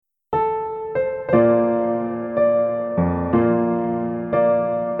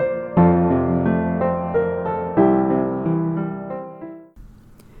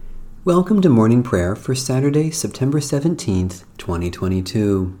Welcome to morning prayer for Saturday, September 17th,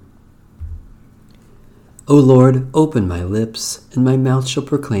 2022. O Lord, open my lips, and my mouth shall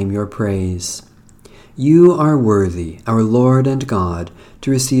proclaim your praise. You are worthy, our Lord and God,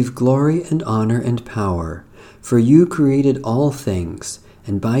 to receive glory and honor and power, for you created all things,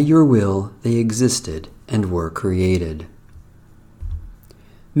 and by your will they existed and were created.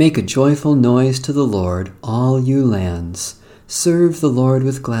 Make a joyful noise to the Lord, all you lands. Serve the Lord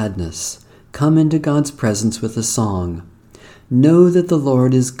with gladness. Come into God's presence with a song. Know that the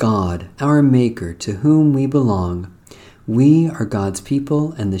Lord is God, our Maker, to whom we belong. We are God's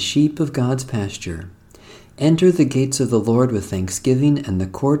people and the sheep of God's pasture. Enter the gates of the Lord with thanksgiving and the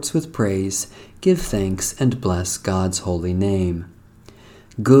courts with praise. Give thanks and bless God's holy name.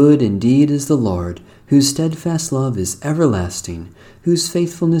 Good indeed is the Lord, whose steadfast love is everlasting, whose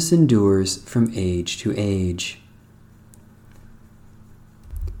faithfulness endures from age to age.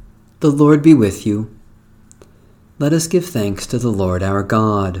 The Lord be with you. Let us give thanks to the Lord our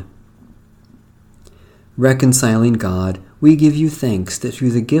God. Reconciling God, we give you thanks that through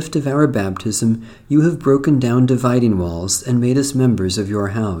the gift of our baptism you have broken down dividing walls and made us members of your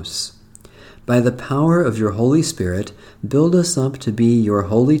house. By the power of your Holy Spirit, build us up to be your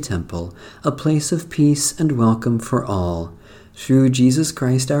holy temple, a place of peace and welcome for all. Through Jesus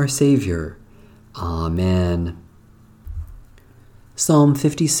Christ our Savior. Amen. Psalm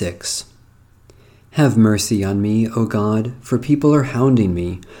 56. Have mercy on me, O God, for people are hounding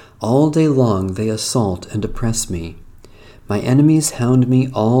me. All day long they assault and oppress me. My enemies hound me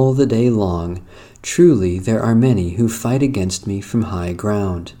all the day long. Truly there are many who fight against me from high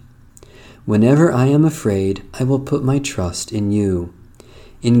ground. Whenever I am afraid, I will put my trust in you.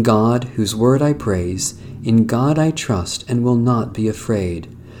 In God, whose word I praise, in God I trust and will not be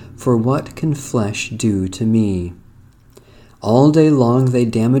afraid. For what can flesh do to me? All day long they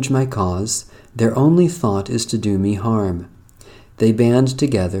damage my cause. Their only thought is to do me harm. They band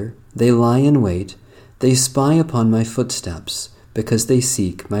together, they lie in wait, they spy upon my footsteps, because they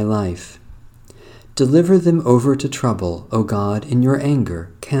seek my life. Deliver them over to trouble, O God, in your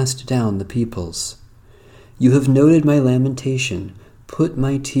anger, cast down the peoples. You have noted my lamentation, put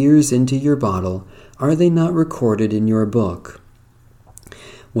my tears into your bottle. Are they not recorded in your book?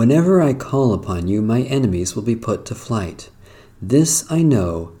 Whenever I call upon you, my enemies will be put to flight. This I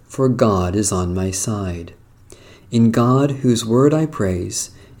know, for God is on my side. In God, whose word I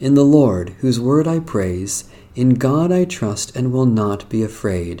praise, in the Lord, whose word I praise, in God I trust and will not be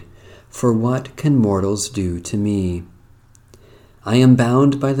afraid. For what can mortals do to me? I am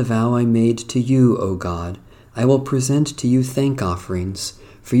bound by the vow I made to you, O God. I will present to you thank offerings,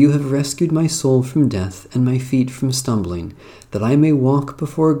 for you have rescued my soul from death and my feet from stumbling, that I may walk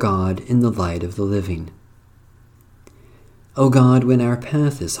before God in the light of the living. O God, when our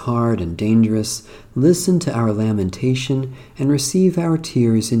path is hard and dangerous, listen to our lamentation and receive our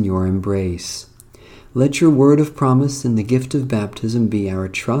tears in your embrace. Let your word of promise and the gift of baptism be our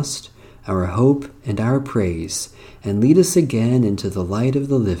trust, our hope, and our praise, and lead us again into the light of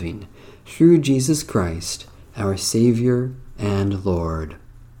the living, through Jesus Christ, our Savior and Lord.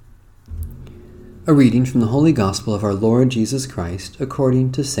 A reading from the Holy Gospel of our Lord Jesus Christ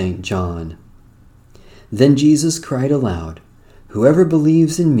according to St. John. Then Jesus cried aloud, Whoever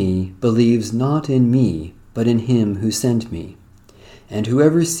believes in me believes not in me, but in him who sent me. And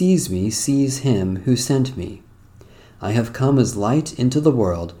whoever sees me sees him who sent me. I have come as light into the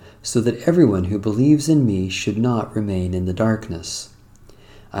world, so that everyone who believes in me should not remain in the darkness.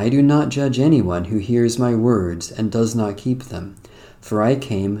 I do not judge anyone who hears my words and does not keep them, for I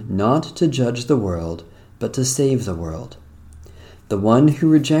came not to judge the world, but to save the world. The one who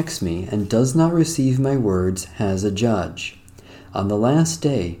rejects me and does not receive my words has a judge. On the last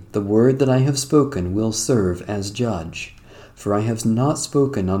day, the word that I have spoken will serve as judge. For I have not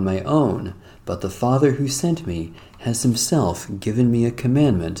spoken on my own, but the Father who sent me has himself given me a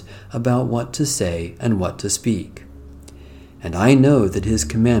commandment about what to say and what to speak. And I know that his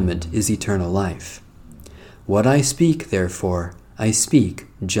commandment is eternal life. What I speak, therefore, I speak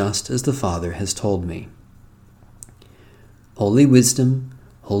just as the Father has told me. Holy wisdom,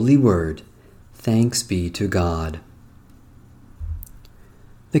 holy word, thanks be to God.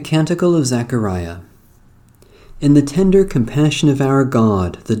 The Canticle of Zechariah. In the tender compassion of our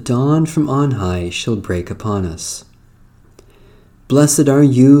God, the dawn from on high shall break upon us. Blessed are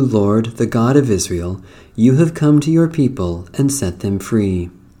you, Lord, the God of Israel. You have come to your people and set them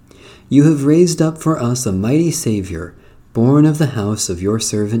free. You have raised up for us a mighty Savior, born of the house of your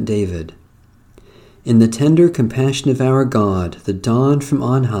servant David. In the tender compassion of our God, the dawn from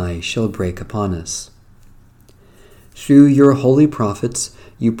on high shall break upon us. Through your holy prophets,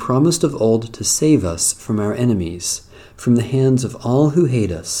 you promised of old to save us from our enemies, from the hands of all who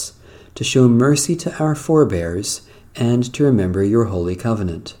hate us, to show mercy to our forebears, and to remember your holy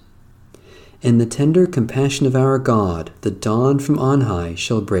covenant. In the tender compassion of our God, the dawn from on high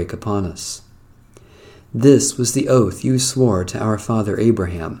shall break upon us. This was the oath you swore to our father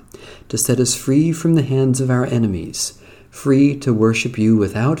Abraham, to set us free from the hands of our enemies, free to worship you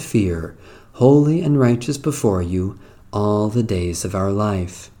without fear, holy and righteous before you all the days of our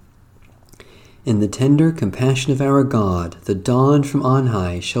life. In the tender compassion of our God, the dawn from on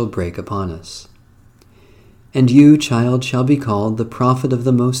high shall break upon us. And you, child, shall be called the prophet of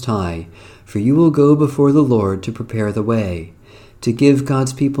the Most High, for you will go before the Lord to prepare the way, to give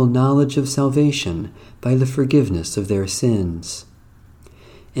God's people knowledge of salvation by the forgiveness of their sins.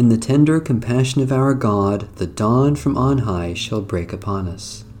 In the tender compassion of our God, the dawn from on high shall break upon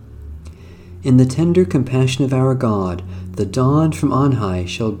us. In the tender compassion of our God, the dawn from on high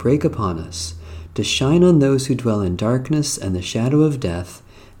shall break upon us, to shine on those who dwell in darkness and the shadow of death,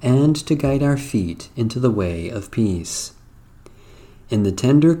 and to guide our feet into the way of peace. In the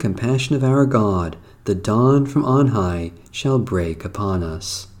tender compassion of our God, the dawn from on high shall break upon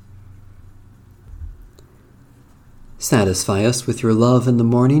us. Satisfy us with your love in the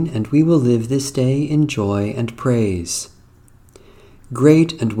morning, and we will live this day in joy and praise.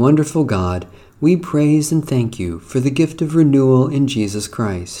 Great and wonderful God, we praise and thank you for the gift of renewal in Jesus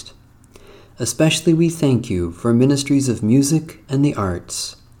Christ. Especially we thank you for ministries of music and the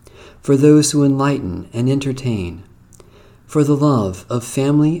arts, for those who enlighten and entertain, for the love of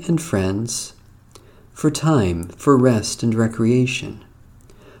family and friends, for time for rest and recreation,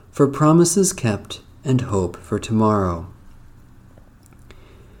 for promises kept and hope for tomorrow.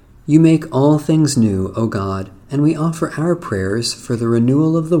 You make all things new, O God, and we offer our prayers for the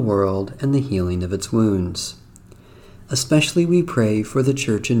renewal of the world and the healing of its wounds. Especially we pray for the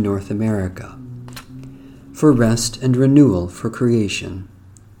Church in North America, for rest and renewal for creation,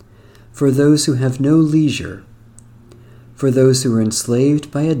 for those who have no leisure, for those who are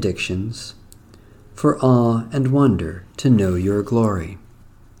enslaved by addictions, for awe and wonder to know your glory.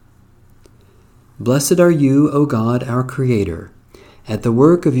 Blessed are you, O God, our Creator. At the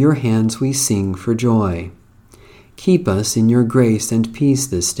work of your hands we sing for joy. Keep us in your grace and peace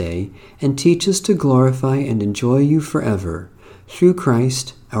this day, and teach us to glorify and enjoy you forever. Through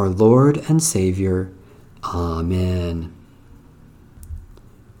Christ, our Lord and Savior. Amen.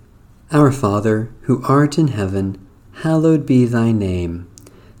 Our Father, who art in heaven, hallowed be thy name.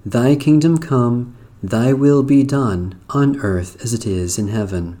 Thy kingdom come, thy will be done, on earth as it is in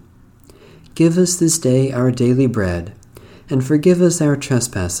heaven. Give us this day our daily bread, and forgive us our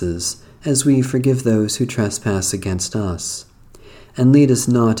trespasses, as we forgive those who trespass against us. And lead us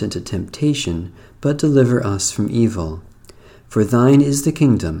not into temptation, but deliver us from evil. For thine is the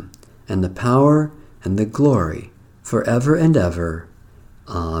kingdom, and the power, and the glory, forever and ever.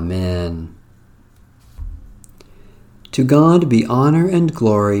 Amen. To God be honor and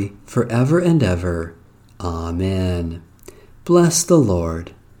glory, forever and ever. Amen. Bless the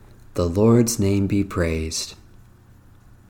Lord. The Lord's name be praised.